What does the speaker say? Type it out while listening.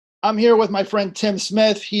I'm here with my friend Tim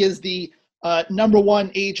Smith. He is the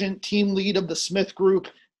 #1 agent, team lead of the Smith Group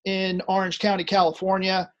in Orange County,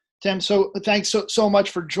 California. Tim, so thanks so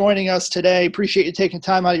much for joining us today. Appreciate you taking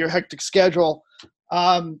time out of your hectic schedule.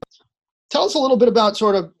 Tell us a little bit about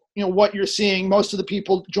sort of what you're seeing. Most of the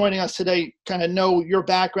people joining us today kind of know your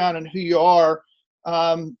background and who you are,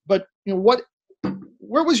 but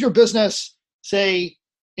where was your business, say,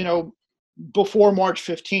 before March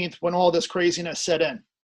 15th when all this craziness set in?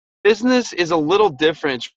 Business is a little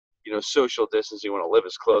different, social distance. You want to live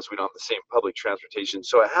as close. We don't have the same public transportation.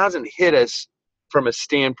 So it hasn't hit us from a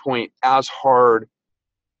standpoint as hard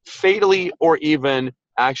fatally or even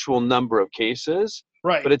actual number of cases.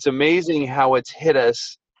 Right. But it's amazing how it's hit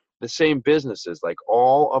us, the same businesses, like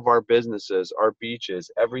all of our businesses, our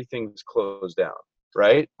beaches, everything's closed down,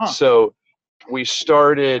 right? Huh. So we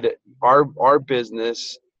started our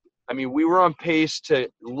business. I mean, we were on pace to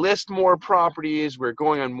list more properties. We're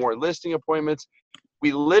going on more listing appointments.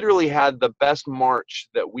 We literally had the best March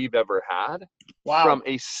that we've ever had. Wow. From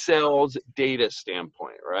a sales data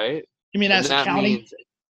standpoint, right? You mean as a county?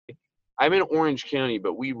 I'm in Orange County,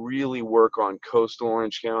 but we really work on coastal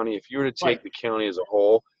Orange County. If you were to take Right. the county as a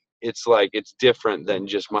whole, it's different than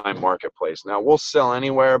just my marketplace. Now, we'll sell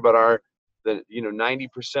anywhere, but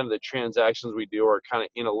 90% of the transactions we do are kind of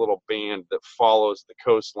in a little band that follows the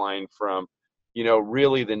coastline from,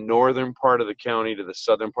 really the northern part of the county to the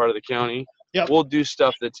southern part of the county. Yep. We'll do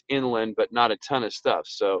stuff that's inland, but not a ton of stuff.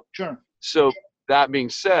 So that being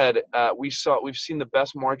said, we've seen the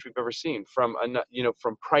best March we've ever seen from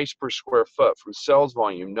price per square foot, from sales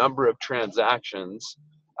volume, number of transactions,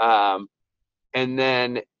 and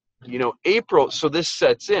then April. So this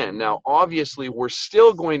sets in. Now, obviously, we're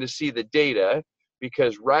still going to see the data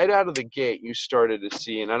because right out of the gate, you started to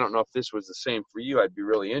see, and I don't know if this was the same for you, I'd be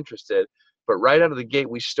really interested, but right out of the gate,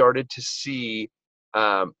 we started to see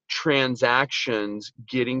transactions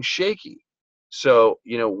getting shaky. So,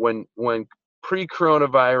 when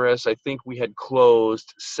pre-coronavirus, I think we had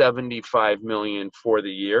closed 75 million for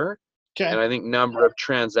the year. Okay. And I think number of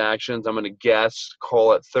transactions, I'm going to guess,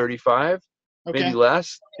 call it 35. Okay. Maybe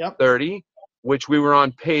less, Yep. 30, which we were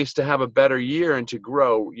on pace to have a better year and to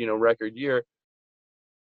grow, record year.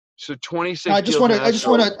 So 26. I just want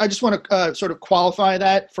to sort of qualify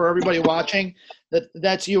that for everybody watching,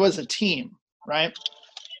 that's you as a team, right?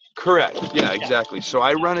 Correct. Yeah, exactly. So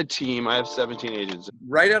I run a team. I have 17 agents.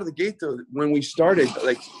 Right out of the gate, though, when we started,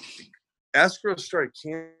 escrow started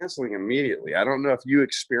canceling immediately. I don't know if you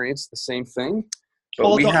experienced the same thing.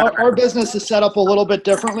 But our business is set up a little bit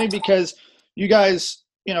differently because you guys,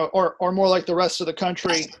 are more like the rest of the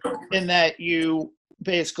country in that you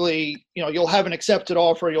basically, you'll have an accepted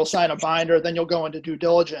offer, you'll sign a binder, then you'll go into due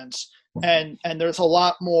diligence, and there's a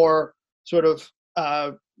lot more sort of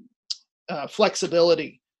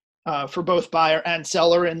flexibility for both buyer and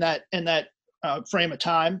seller in that frame of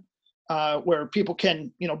time, where people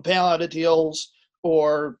can bail out of deals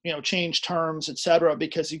or change terms, et cetera,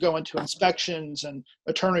 because you go into inspections and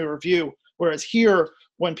attorney review. Whereas here,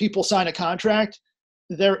 when people sign a contract,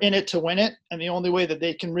 they're in it to win it, and the only way that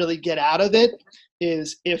they can really get out of it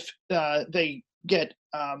is if they get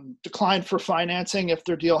declined for financing, if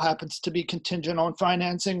their deal happens to be contingent on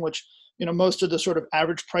financing, which most of the sort of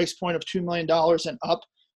average price point of $2 million and up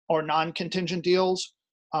are non-contingent deals.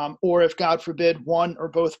 Or if, God forbid, one or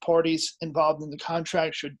both parties involved in the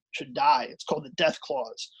contract should die. It's called the death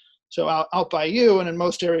clause. So out by you and in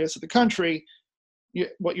most areas of the country,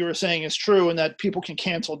 what you were saying is true, in that people can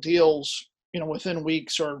cancel deals, within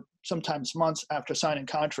weeks or sometimes months after signing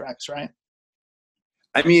contracts, right?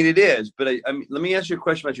 I mean, it is, but I mean, let me ask you a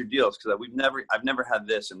question about your deals, because I've never had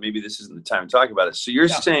this, and maybe this isn't the time to talk about it. So you're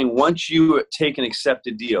saying once you take an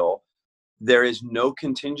accepted deal, there is no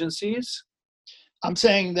contingencies? I'm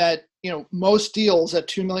saying that, most deals at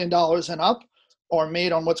 $2 million and up are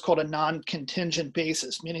made on what's called a non-contingent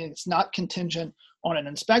basis, meaning it's not contingent on an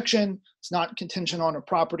inspection, it's not contingent on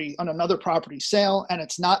another property sale, and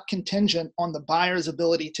it's not contingent on the buyer's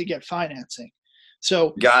ability to get financing.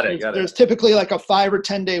 So there's typically like a 5 or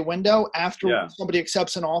 10 day window after somebody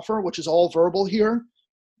accepts an offer, which is all verbal here,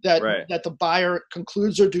 that the buyer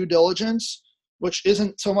concludes their due diligence, which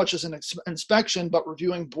isn't so much as an inspection, but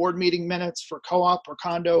reviewing board meeting minutes for co-op or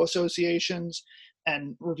condo associations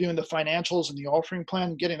and reviewing the financials and the offering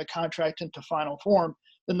plan, getting the contract into final form.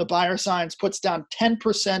 Then the buyer signs, puts down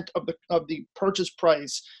 10% of the purchase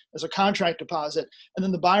price as a contract deposit, and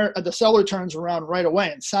then the seller turns around right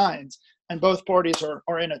away and signs, and both parties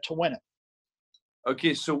are in it to win it.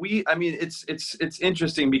 Okay, so it's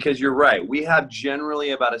interesting because you're right. We have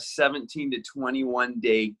generally about a 17 to 21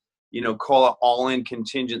 day call it all-in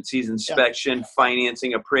contingencies, inspection,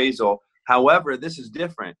 financing, appraisal. However, this is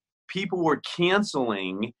different. People were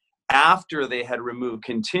canceling after they had removed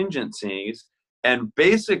contingencies, and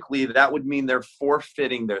basically that would mean they're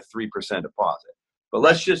forfeiting their 3% deposit. But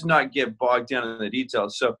let's just not get bogged down in the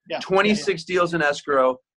details. So 26 deals in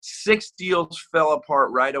escrow, 6 deals fell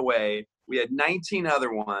apart right away. We had 19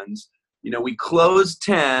 other ones. We closed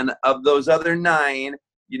 10 of those other 9.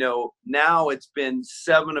 Now it's been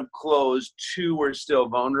 7 have closed, 2 are still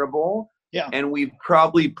vulnerable. Yeah. And we've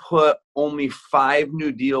probably put only 6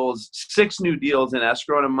 new deals in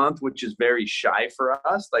escrow in a month, which is very shy for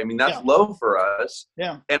us. I mean, that's low for us.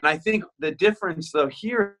 Yeah. And I think the difference though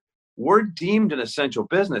here, we're deemed an essential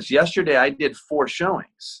business. Yesterday I did 4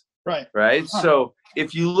 showings. Right. Right. Huh. So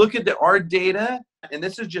if you look at our data, and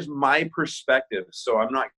this is just my perspective, so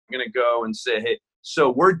I'm not going to go and say, hey, so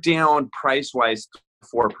we're down price-wise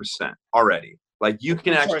 4% already. Like you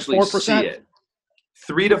can actually 4%? See it.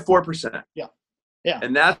 3 to 4%. Yeah. Yeah.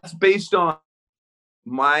 And that's based on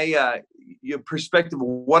my your perspective of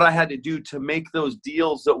what I had to do to make those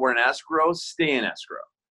deals that were in escrow stay in escrow.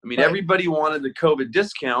 I mean, everybody wanted the COVID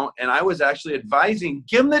discount, and I was actually advising,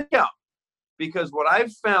 give them the discount. Because what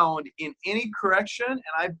I've found in any correction, and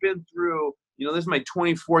I've been through, this is my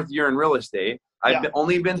 24th year in real estate. I've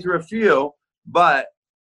only been through a few, but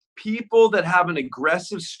people that have an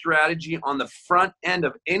aggressive strategy on the front end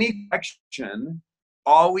of any correction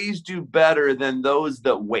always do better than those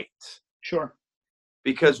that wait. Sure.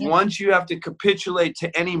 Because once you have to capitulate to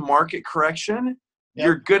any market correction,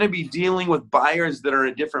 you're going to be dealing with buyers that are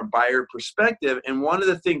a different buyer perspective. And one of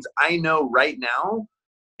the things I know right now,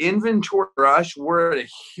 inventory rush, we're at a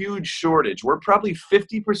huge shortage. We're probably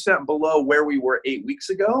 50% below where we were 8 weeks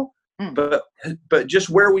ago. But just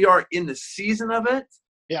where we are in the season of it,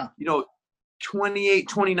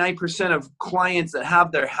 28-29% of clients that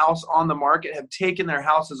have their house on the market have taken their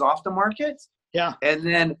houses off the market. Yeah. And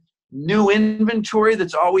then new inventory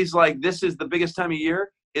that's always like, this is the biggest time of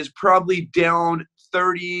year, is probably down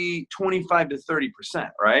 25 to 30%,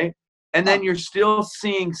 right? And then you're still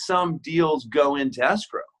seeing some deals go into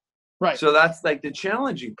escrow. Right. So that's like the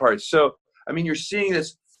challenging part. So, I mean, you're seeing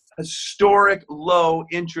this historic low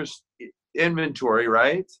interest inventory,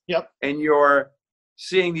 right? Yep. And you're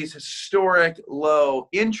seeing these historic low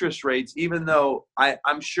interest rates, even though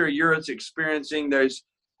I'm sure Europe's experiencing, there's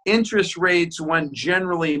interest rates when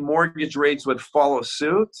generally mortgage rates would follow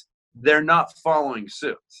suit. They're not following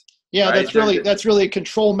suit. Yeah, right? that's really a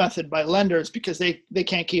control method by lenders because they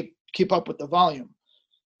can't keep up with the volume.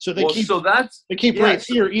 So they keep rates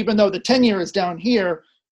here, even though the 10-year is down here,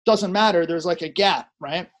 doesn't matter. There's like a gap,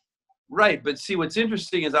 right? Right. But see, what's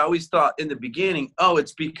interesting is I always thought in the beginning,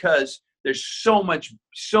 it's because there's so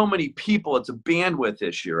many people, it's a bandwidth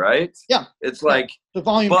issue, right? Yeah. It's like the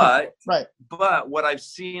volume. But what I've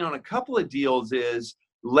seen on a couple of deals is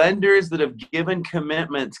lenders that have given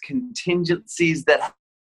commitments, contingencies that have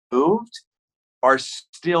moved are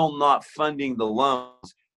still not funding the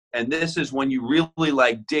loans. And this is when you really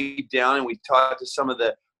like dig down, and we talk to some of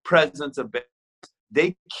the presidents of banks,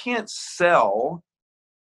 they can't sell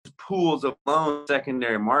pools of loans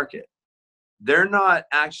secondary market. They're not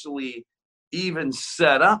actually even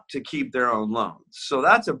set up to keep their own loans. So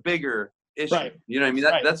that's a bigger issue. Right. You know what I mean?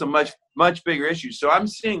 That's a much bigger issue. So I'm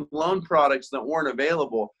seeing loan products that weren't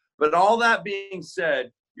available. But all that being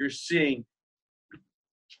said, you're seeing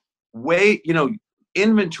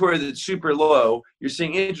inventory that's super low. You're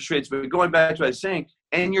seeing interest rates, but going back to what I was saying,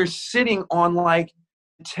 and you're sitting on like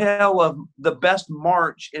tail of the best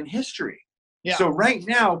March in history. Yeah. So right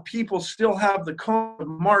now, people still have the call of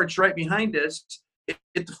March right behind us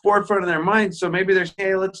at the forefront of their mind. So maybe they're saying,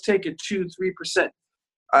 hey, let's take a 2-3%.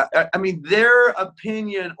 I mean, their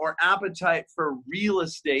opinion or appetite for real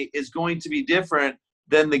estate is going to be different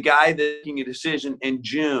than the guy that's making a decision in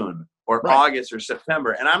June or August or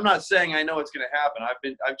September. And I'm not saying I know what's going to happen.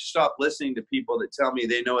 I've stopped listening to people that tell me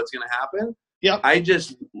they know what's going to happen. Yeah. I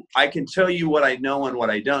can tell you what I know and what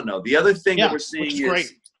I don't know. The other thing that we're seeing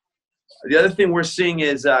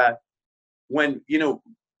is when the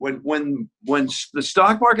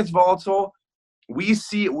stock market's volatile, we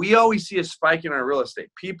always see a spike in our real estate.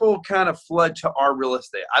 People kind of flood to our real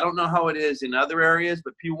estate. I don't know how it is in other areas,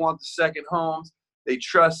 but people want the second homes. They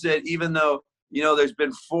trust it, even though, there's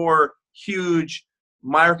been 4 huge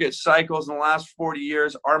market cycles in the last 40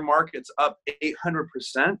 years. Our market's up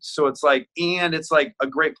 800%. So it's like a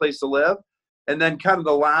great place to live. And then kind of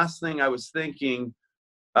the last thing I was thinking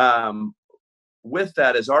with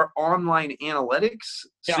that is our online analytics.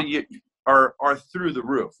 Yeah. So you are through the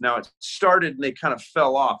roof. Now it started and they kind of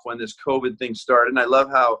fell off when this COVID thing started. And I love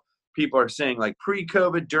how people are saying, like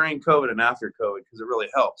pre-COVID, during COVID, and after COVID, because it really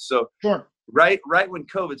helps. So sure. right when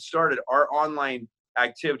COVID started, our online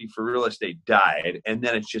activity for real estate died, and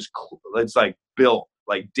then it's like built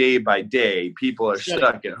like day by day. People are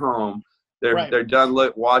stuck at home. They're done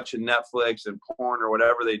watching Netflix and porn or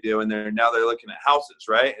whatever they do, and they're looking at houses,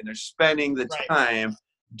 right? And they're spending the time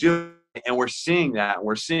doing it, and we're seeing that.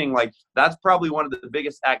 We're seeing like that's probably one of the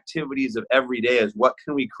biggest activities of every day is what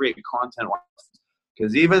can we create content.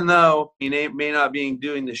 Because even though we may not be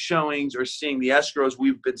doing the showings or seeing the escrows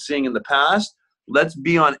we've been seeing in the past, let's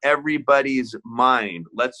be on everybody's mind.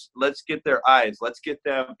 Let's get their eyes. Let's get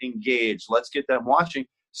them engaged. Let's get them watching,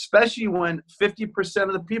 especially when 50%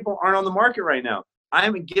 of the people aren't on the market right now.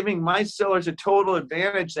 I'm giving my sellers a total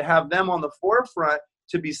advantage to have them on the forefront,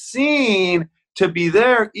 to be seen, to be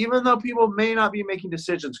there, even though people may not be making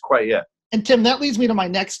decisions quite yet. And Tim, that leads me to my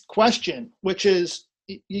next question, which is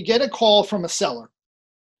you get a call from a seller,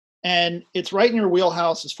 and it's right in your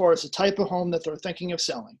wheelhouse as far as the type of home that they're thinking of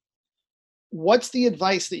selling. What's the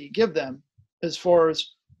advice that you give them as far as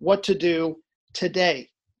what to do today,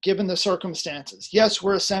 given the circumstances? Yes,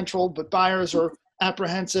 we're essential, but buyers are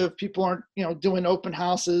apprehensive. People aren't, doing open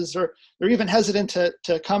houses, or they're even hesitant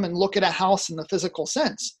to come and look at a house in the physical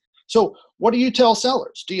sense. So what do you tell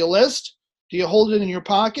sellers? Do you list? Do you hold it in your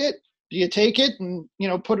pocket? Do you take it and,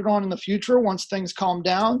 put it on in the future once things calm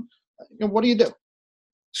down? What do you do?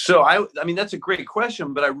 So I mean, that's a great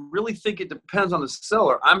question, but I really think it depends on the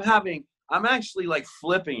seller. I'm actually like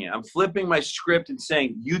flipping it. I'm flipping my script and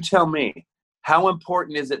saying, you tell me, how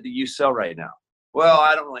important is it that you sell right now? Well,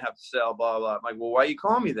 I don't really have to sell, blah, blah. I'm like, well, why you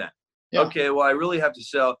call me then? Yeah. Okay, well, I really have to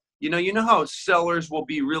sell. You know how sellers will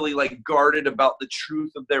be really like guarded about the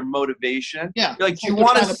truth of their motivation? Yeah. You're like, do you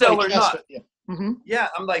want to sell or not? Mm-hmm. Yeah,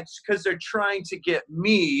 I'm like, because they're trying to get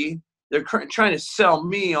me. They're trying to sell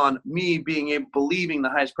me on me believing the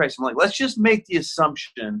highest price. I'm like, let's just make the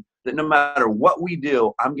assumption that no matter what we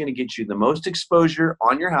do, I'm going to get you the most exposure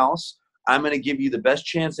on your house. I'm going to give you the best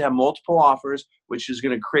chance to have multiple offers, which is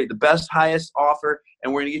going to create the best, highest offer,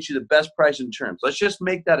 and we're going to get you the best price and terms. Let's just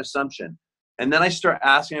make that assumption. And then I start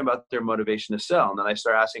asking about their motivation to sell. And then I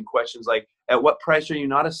start asking questions like, at what price are you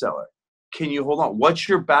not a seller? Can you hold on? What's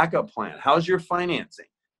your backup plan? How's your financing?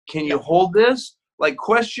 Can you hold this? Like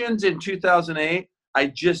questions in 2008, I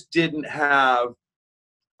just didn't have,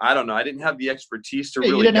 I didn't have the expertise to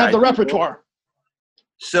really you didn't have the repertoire.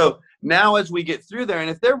 So now as we get through there, and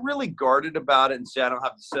if they're really guarded about it and say, I don't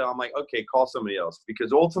have to sell, I'm like, okay, call somebody else.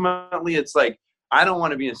 Because ultimately it's like, I don't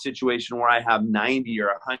want to be in a situation where I have 90 or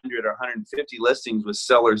 100 or 150 listings with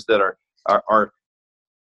sellers that are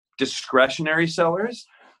discretionary sellers.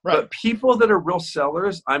 Right. But people that are real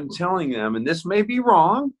sellers, I'm telling them, and this may be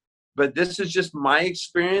wrong, but this is just my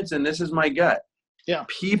experience and this is my gut. Yeah.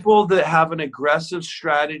 People that have an aggressive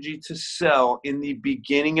strategy to sell in the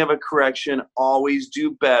beginning of a correction always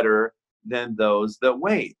do better than those that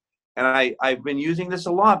wait. And I've been using this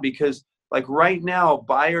a lot because like right now,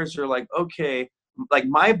 buyers are like, okay, like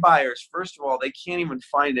my buyers, first of all, they can't even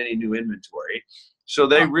find any new inventory. So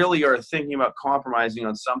they really are thinking about compromising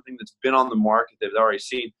on something that's been on the market they've already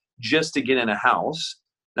seen just to get in a house.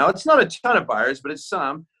 Now, it's not a ton of buyers, but it's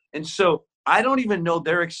some. And so I don't even know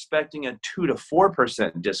they're expecting a 2 to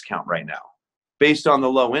 4% discount right now based on the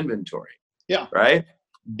low inventory. Yeah. Right.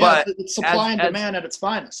 But it's supply and demand at its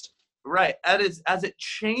finest. Right. As it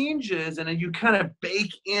changes and you kind of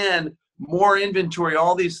bake in more inventory,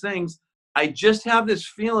 all these things, I just have this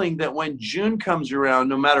feeling that when June comes around,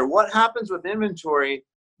 no matter what happens with inventory,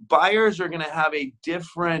 buyers are going to have a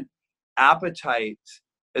different appetite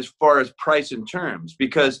as far as price and terms,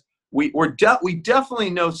 because we definitely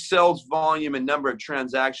know sales volume and number of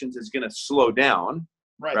transactions is going to slow down,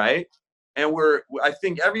 right? And I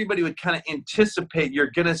think everybody would kind of anticipate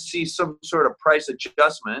you're going to see some sort of price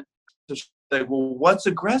adjustment. So like, well, what's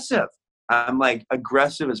aggressive? I'm like,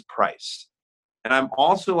 aggressive is price. And I'm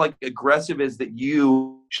also like, aggressive is that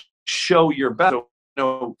you show your best.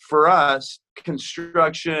 For us,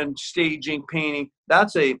 construction, staging, painting,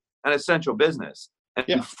 that's an essential business.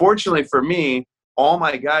 And fortunately for me, all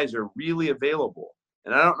my guys are really available.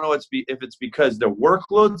 And I don't know if it's because their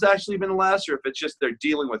workload's actually been less or if it's just they're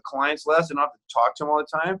dealing with clients less and not have to talk to them all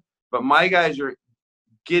the time. But my guys are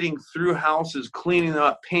getting through houses, cleaning them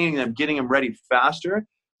up, painting them, getting them ready faster.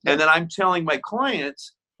 And then I'm telling my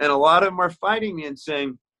clients, and a lot of them are fighting me and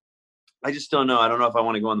saying, I just don't know. I don't know if I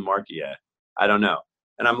want to go on the market yet. I don't know.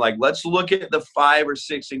 And I'm like, let's look at the 5 or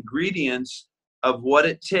 6 ingredients of what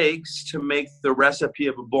it takes to make the recipe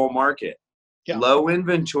of a bull market. Yeah. Low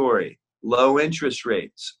inventory, low interest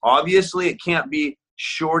rates. Obviously, it can't be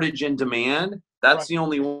shortage in demand. That's the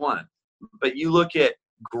only one. But you look at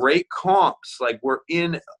great comps. Like we're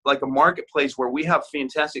in like a marketplace where we have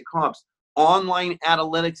fantastic comps. Online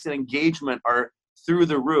analytics and engagement are through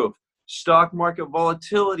the roof. Stock market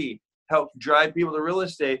volatility helps drive people to real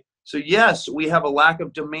estate. So yes, we have a lack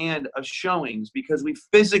of demand of showings because we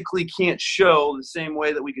physically can't show the same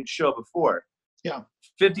way that we could show before. Yeah.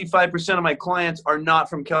 55% of my clients are not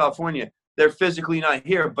from California. They're physically not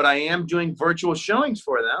here, but I am doing virtual showings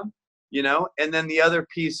for them, you know? And then the other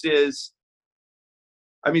piece is,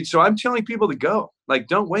 so I'm telling people to go. Like,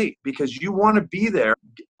 don't wait because you want to be there.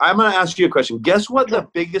 I'm going to ask you a question. Guess what the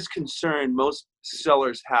biggest concern most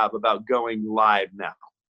sellers have about going live now?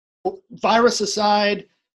 Virus aside,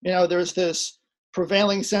 there's this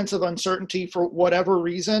prevailing sense of uncertainty for whatever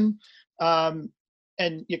reason. And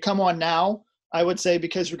you come on now, I would say,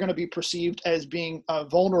 because you're going to be perceived as being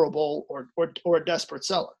vulnerable or a desperate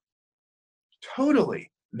seller.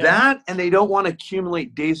 Totally. Yeah. That, and they don't want to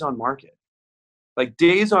accumulate days on market. Like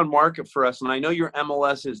days on market for us, and I know your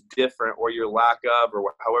MLS is different or your lack of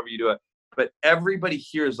or however you do it, but everybody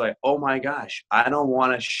here is like, oh my gosh, I don't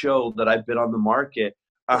want to show that I've been on the market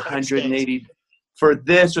 180 for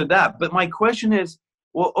this or that. But my question is,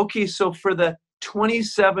 well, okay, so for the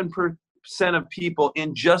 27% of people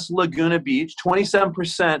in just Laguna Beach,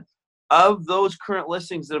 27% of those current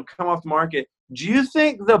listings that have come off the market, do you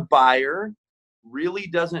think the buyer really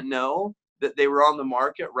doesn't know that they were on the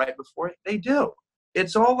market right before it? They do.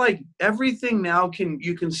 It's all like everything now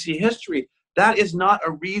you can see history. That is not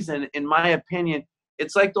a reason, in my opinion.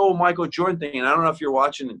 It's like the old Michael Jordan thing. And I don't know if you're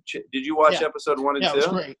watching. Did you watch episode 1 and 2? Yeah, it was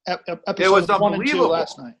great. It was unbelievable. 1 and 2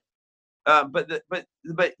 last night.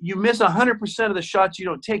 But you miss 100% of the shots you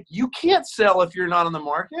don't take. You can't sell if you're not on the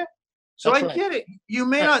market. So I get it. You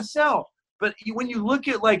may not sell, but when you look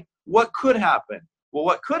at like what could happen, well,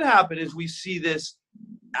 what could happen is we see this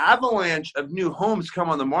avalanche of new homes come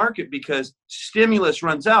on the market because stimulus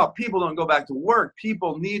runs out. People don't go back to work.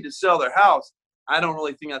 People need to sell their house. I don't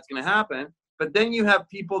really think that's going to happen. But then you have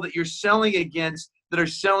people that you're selling against that are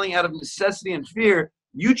selling out of necessity and fear.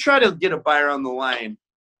 You try to get a buyer on the line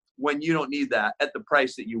when you don't need that at the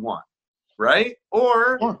price that you want, right?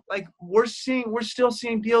 Or like we're still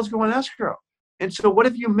seeing deals go in escrow. And so what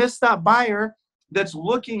if you miss that buyer that's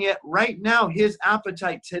looking at right now his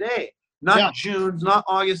appetite today? Not June's, not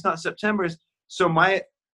August, not September's. So my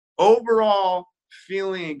overall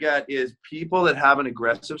feeling and gut is people that have an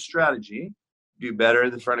aggressive strategy do better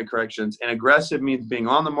in the front of corrections. And aggressive means being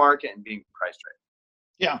on the market and being priced right.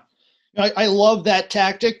 Yeah. I love that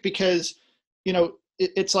tactic because,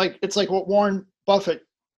 it's like what Warren Buffett,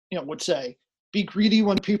 would say, be greedy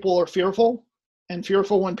when people are fearful and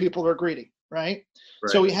fearful when people are greedy. Right.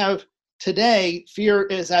 So we have today, fear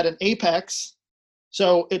is at an apex.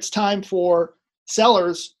 So it's time for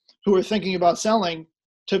sellers who are thinking about selling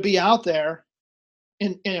to be out there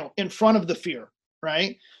in front of the fear,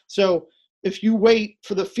 right? So if you wait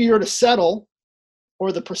for the fear to settle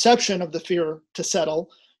or the perception of the fear to settle,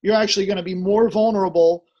 you're actually going to be more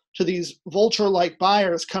vulnerable to these vulture-like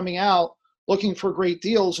buyers coming out looking for great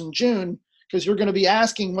deals in June because you're going to be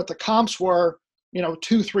asking what the comps were,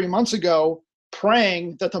 2-3 months ago,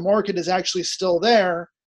 praying that the market is actually still there.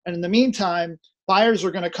 And in the meantime, buyers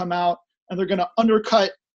are going to come out and they're going to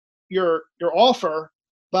undercut your offer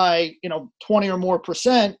by 20 or more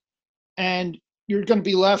 %, and you're going to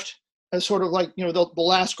be left as sort of like the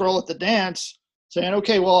last girl at the dance saying,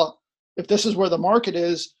 okay, well, if this is where the market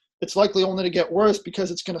is, it's likely only to get worse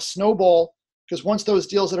because it's going to snowball, because once those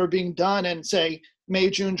deals that are being done in, say, May,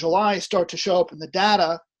 June, July start to show up in the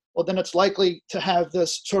data, well, then it's likely to have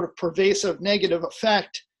this sort of pervasive negative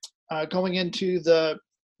effect going into the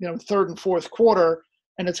third and fourth quarter,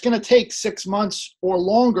 and it's going to take 6 months or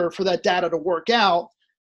longer for that data to work out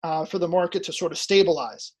for the market to sort of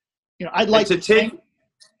stabilize. I'd like to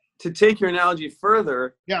take your analogy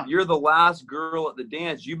further. Yeah, you're the last girl at the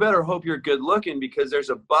dance. You better hope you're good looking because there's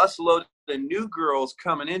a busload of new girls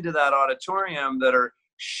coming into that auditorium that are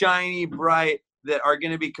shiny, bright, that are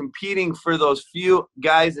going to be competing for those few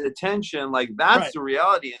guys' attention. Like that's the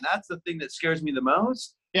reality, and that's the thing that scares me the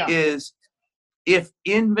most. Yeah. Is if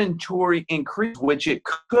inventory increased, which it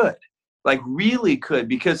could, like really could,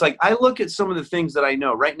 because like I look at some of the things that I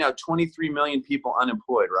know right now, 23 million people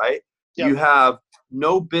unemployed, right? Yep. You have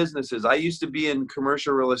no businesses. I used to be in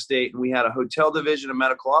commercial real estate and we had a hotel division, a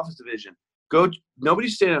medical office division. Nobody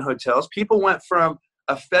stayed in hotels. People went from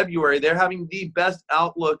a February, they're having the best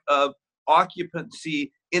outlook of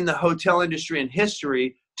occupancy in the hotel industry in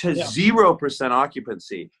history to 0%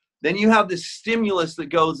 occupancy. Then you have this stimulus that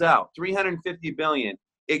goes out, $350 billion.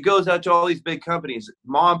 It goes out to all these big companies,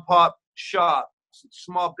 mom and pop shop,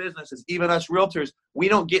 small businesses, even us realtors, we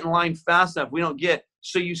don't get in line fast enough.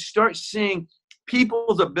 So you start seeing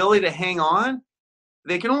people's ability to hang on.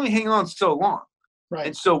 They can only hang on so long. Right.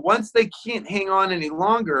 And so once they can't hang on any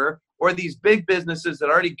longer, or these big businesses that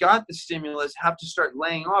already got the stimulus have to start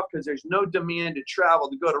laying off because there's no demand to travel,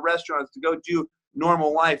 to go to restaurants, to go do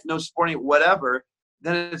normal life, no sporting, whatever,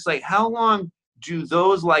 then it's like, how long do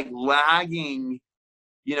those like lagging,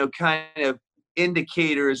 kind of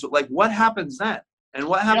indicators, like what happens then? And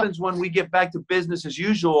what happens when we get back to business as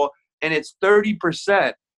usual and it's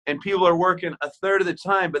 30% and people are working a third of the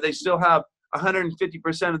time, but they still have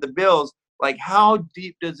 150% of the bills? Like, how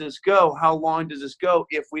deep does this go? How long does this go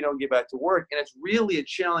if we don't get back to work? And it's really a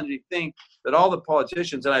challenging thing that all the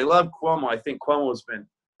politicians, and I love Cuomo. I think Cuomo has been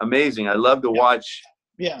amazing. I love to watch,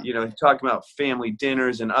 talking about family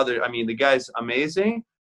dinners and the guy's amazing.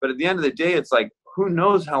 But at the end of the day, it's like, who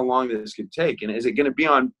knows how long this could take? And is it going to be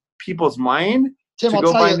on people's mind Tim, to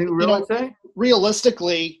go buy new real estate?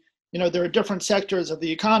 Realistically, there are different sectors of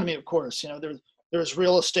the economy, of course. There's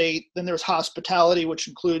real estate, then there's hospitality, which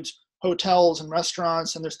includes hotels and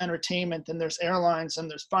restaurants, and there's entertainment, and there's airlines, and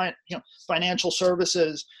there's financial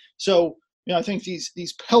services. So I think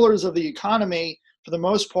these pillars of the economy, for the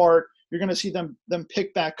most part, you're going to see them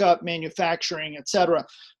pick back up, manufacturing, et cetera.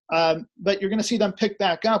 But you're going to see them pick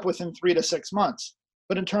back up within 3 to 6 months.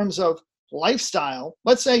 But in terms of lifestyle,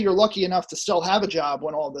 let's say you're lucky enough to still have a job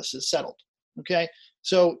when all this is settled. Okay,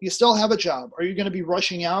 so you still have a job. Are you going to be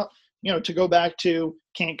rushing out to go back to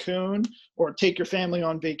Cancun or take your family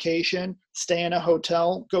on vacation, stay in a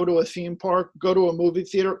hotel, go to a theme park, go to a movie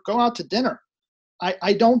theater, go out to dinner?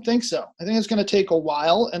 I don't think so. I think it's going to take a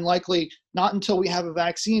while, and likely not until we have a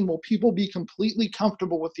vaccine will people be completely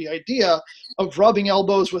comfortable with the idea of rubbing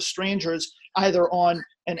elbows with strangers, either on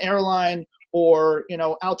an airline or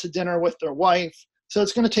out to dinner with their wife. So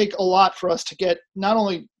it's going to take a lot for us to get not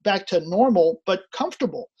only back to normal, but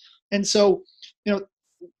comfortable. And so,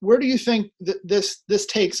 where do you think that this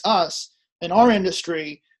takes us in our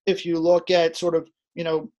industry if you look at sort of,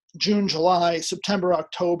 June, July, September,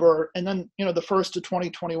 October, and then, the first of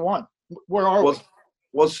 2021? Where are we?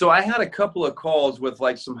 Well, so I had a couple of calls with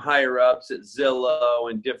like some higher ups at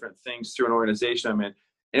Zillow and different things through an organization I'm in.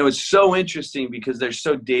 And it was so interesting because they're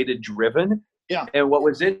so data driven. Yeah. And what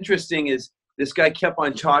was interesting is this guy kept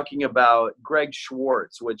on talking about Greg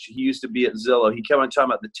Schwartz, which he used to be at Zillow. He kept on talking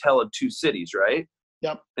about the tale of two cities, right?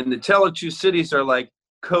 Yep. And the tale of two cities are like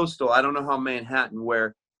coastal. I don't know how Manhattan,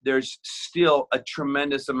 where there's still a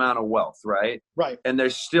tremendous amount of wealth, right? Right. And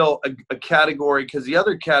there's still a category, because the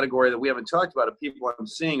other category that we haven't talked about of people I'm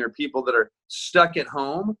seeing are people that are stuck at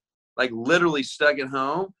home, like literally stuck at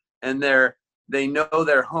home, and they know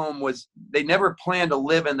their home they never planned to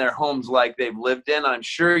live in their homes like they've lived in. I'm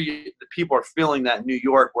sure the people are feeling that in New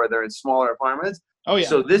York where they're in smaller apartments. Oh, yeah.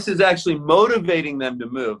 So this is actually motivating them to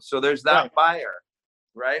move. So there's that buyer,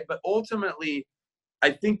 right? But ultimately, I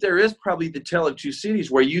think there is probably the tale of two cities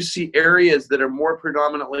where you see areas that are more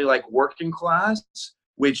predominantly like working class,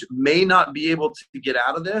 which may not be able to get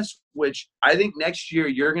out of this, which I think next year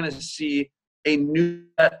you're going to see a new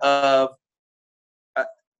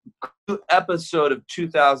episode of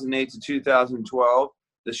 2008 to 2012,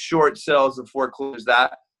 the short sales, the foreclosures,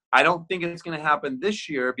 that. I don't think it's going to happen this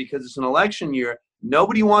year because it's an election year.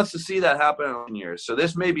 Nobody wants to see that happen in election years. So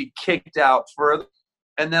this may be kicked out further.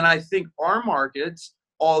 And then I think our markets,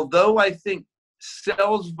 although I think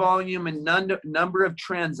sales volume and number of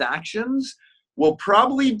transactions will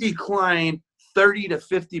probably decline 30 to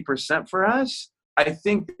 50% for us, I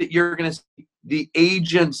think that you're going to see the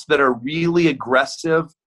agents that are really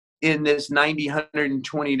aggressive in this 90,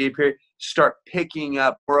 120-day period start picking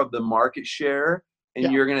up more of the market share.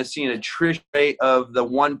 And you're going to see an attrition rate of the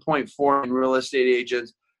 1.4 in real estate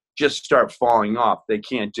agents just start falling off. They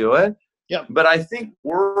can't do it. Yeah. But I think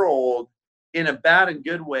world, in a bad and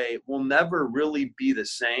good way, will never really be the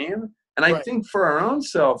same. And I think for our own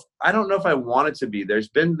self, I don't know if I want it to be. There's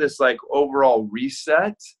been this like overall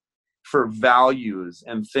reset for values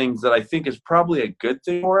and things that I think is probably a good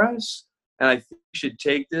thing for us. And I think we should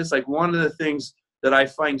take this. Like, one of the things that I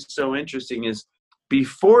find so interesting is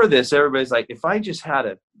before this, everybody's like, if I just had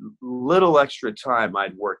a little extra time,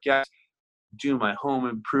 I'd work out, do my home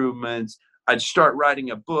improvements, I'd start writing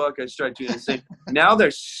a book, I'd start doing this thing. Now they're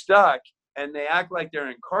stuck and they act like they're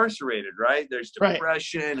incarcerated, right? There's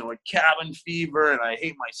depression and cabin fever, and I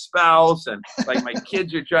hate my spouse, and like my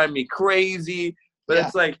kids are driving me crazy. But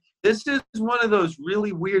it's like, this is one of those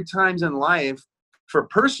really weird times in life for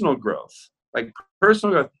personal growth. Like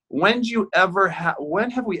personal growth. When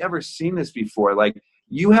have we ever seen this before? Like,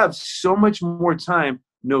 you have so much more time,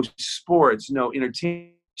 no sports, no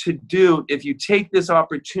entertainment, to do if you take this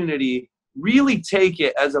opportunity, really take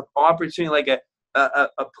it as an opportunity, like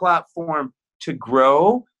a platform to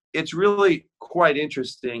grow. It's really quite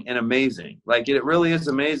interesting and amazing. Like it really is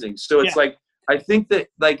amazing. So it's like, I think that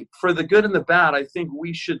like for the good and the bad, I think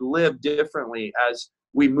we should live differently as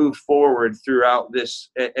we move forward throughout this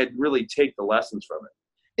and really take the lessons from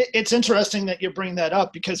it. It's interesting that you bring that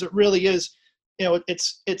up because it really is,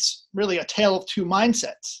 it's really a tale of two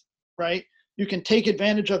mindsets, right? You can take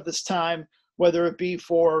advantage of this time, whether it be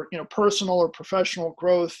for, personal or professional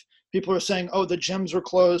growth. People are saying, oh, the gyms are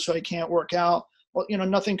closed, so I can't work out. Well,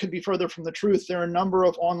 nothing could be further from the truth. There are a number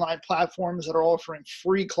of online platforms that are offering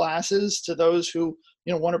free classes to those who,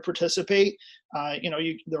 want to participate.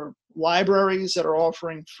 There are libraries that are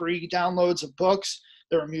offering free downloads of books.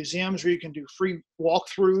 There are museums where you can do free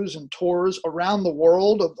walkthroughs and tours around the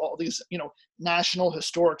world of all these, national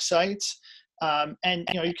historic sites. And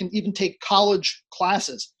you can even take college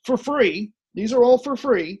classes for free. These are all for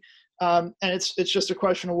free. And it's just a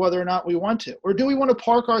question of whether or not we want to, or do we want to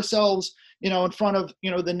park ourselves, in front of,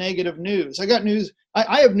 the negative news. I got news.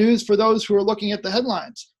 I have news for those who are looking at the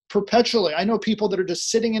headlines perpetually. I know people that are just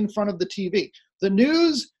sitting in front of the TV. The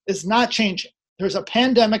news is not changing. There's a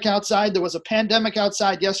pandemic outside. There was a pandemic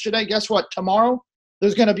outside yesterday. Guess what? Tomorrow,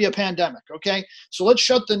 there's going to be a pandemic. Okay. So let's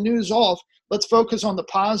shut the news off. Let's focus on the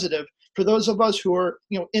positive. For those of us who are,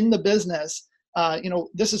 in the business,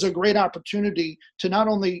 this is a great opportunity to not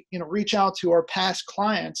only, reach out to our past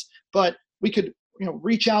clients, but we could,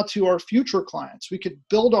 reach out to our future clients. We could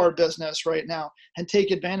build our business right now and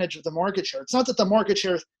take advantage of the market share. It's not that the market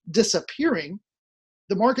share is disappearing.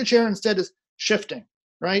 The market share instead is shifting,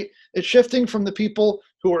 right? It's shifting from the people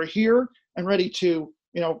who are here and ready to,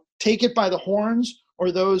 take it by the horns,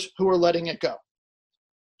 or those who are letting it go.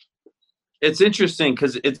 It's interesting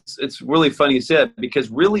because it's really funny you said,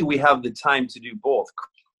 because really we have the time to do both.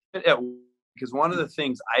 Because one of the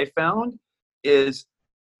things I found is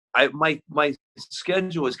my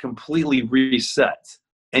schedule is completely reset.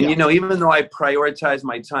 And, even though I prioritize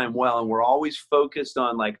my time well, and we're always focused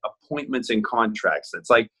on like appointments and contracts, it's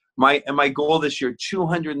like my goal this year,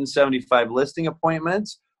 275 listing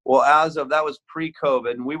appointments. Well, that was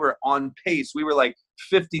pre-COVID, and we were on pace. We were like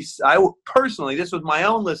 50. Personally, this was my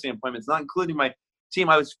own listing appointments, not including my team.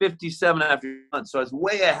 I was 57 after a month. So I was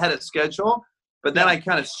way ahead of schedule, but then I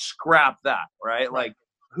kind of scrapped that, right? Like,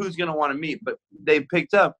 who's going to want to meet? But they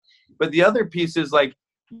picked up. But the other piece is like,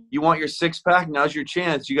 you want your six-pack? Now's your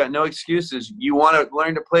chance. You got no excuses. You want to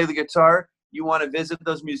learn to play the guitar? You want to visit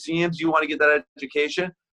those museums? You want to get that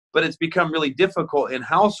education? But it's become really difficult in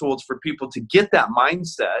households for people to get that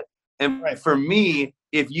mindset. And for me,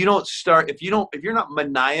 if you're not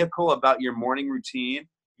maniacal about your morning routine,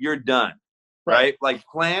 you're done, right? Like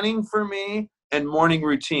planning for me and morning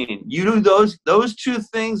routine. You do those two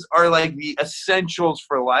things are like the essentials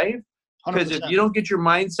for life. Because if you don't get your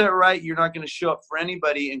mindset right, you're not going to show up for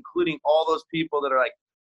anybody, including all those people that are like,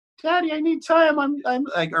 Daddy, I need time. I'm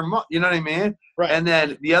like, or you know what I mean? Right. And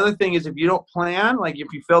then the other thing is, if you don't plan, like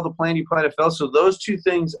if you fail to plan, you probably fail. So those two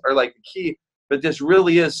things are like the key. But this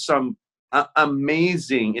really is some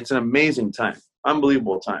amazing. It's an amazing time,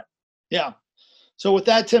 unbelievable time. Yeah. So with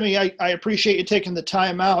that, Timmy, I appreciate you taking the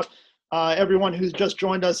time out. Everyone who's just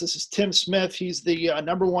joined us, this is Tim Smith. He's the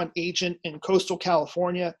 #1 agent in coastal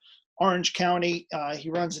California, Orange County.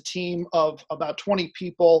 He runs a team of about 20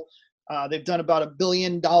 people. They've done about $1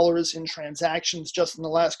 billion in transactions just in the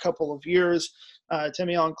last couple of years.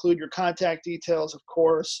 Timmy, I'll include your contact details, of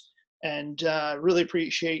course, and really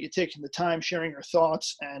appreciate you taking the time, sharing your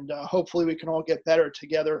thoughts, and hopefully we can all get better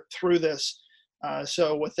together through this.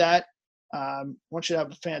 So with that, I want you to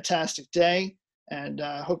have a fantastic day, and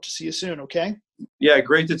hope to see you soon, okay? Yeah,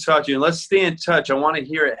 great to talk to you. And let's stay in touch. I want to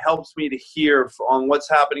hear, it helps me to hear on what's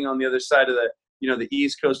happening on the other side of the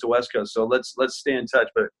East Coast to West Coast. So let's stay in touch.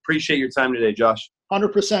 But appreciate your time today, Josh.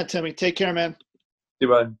 100%, Timmy. Take care, man.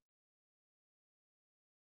 Goodbye.